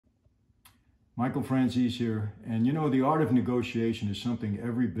Michael Franzese here. And you know, the art of negotiation is something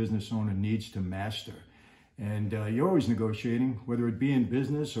every business owner needs to master. And you're always negotiating, whether it be in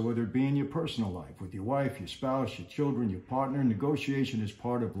business or whether it be in your personal life, with your wife, your spouse, your children, your partner. Negotiation is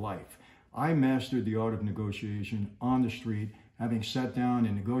part of life. I mastered the art of negotiation on the street, having sat down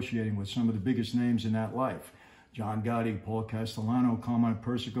and negotiating with some of the biggest names in that life. John Gotti, Paul Castellano, Carmine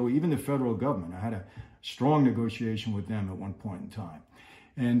Persico, even the federal government. I had a strong negotiation with them at one point in time.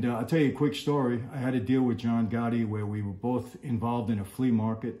 And I'll tell you a quick story. I had a deal with John Gotti where we were both involved in a flea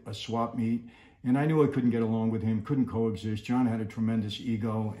market, a swap meet, and I knew I couldn't get along with him, couldn't coexist. John had a tremendous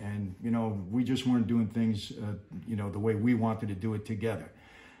ego, and, you know, we just weren't doing things, the way we wanted to do it together.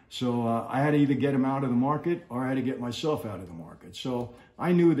 So I had to either get him out of the market or I had to get myself out of the market. So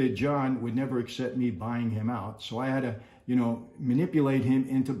I knew that John would never accept me buying him out. So I had to, manipulate him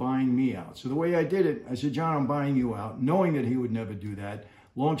into buying me out. So the way I did it, I said, John, I'm buying you out, knowing that he would never do that.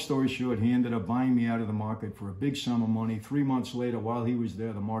 Long story short, he ended up buying me out of the market for a big sum of money. 3 months later, while he was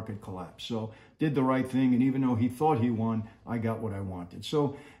there, the market collapsed. So did the right thing. And even though he thought he won, I got what I wanted.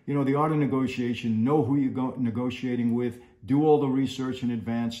 So, the art of negotiation, know who you're negotiating with, do all the research in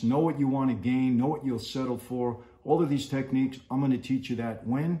advance, know what you want to gain, know what you'll settle for. All of these techniques, I'm going to teach you that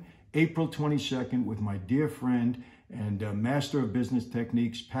when? April 22nd with my dear friend and master of business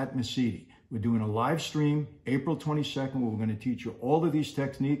techniques, Pat Mesiti. We're doing a live stream April 22nd where we're going to teach you all of these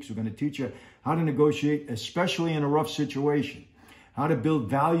techniques. We're going to teach you how to negotiate, especially in a rough situation, how to build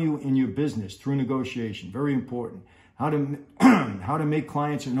value in your business through negotiation, very important, how to make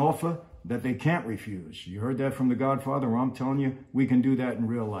clients an offer that they can't refuse. You heard that from The Godfather. Well, I'm telling you, we can do that in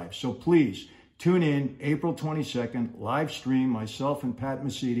real life. So please tune in April 22nd, live stream, myself and Pat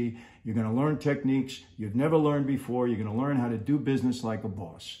Mesiti. You're going to learn techniques you've never learned before. You're going to learn how to do business like a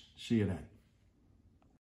boss. See you then.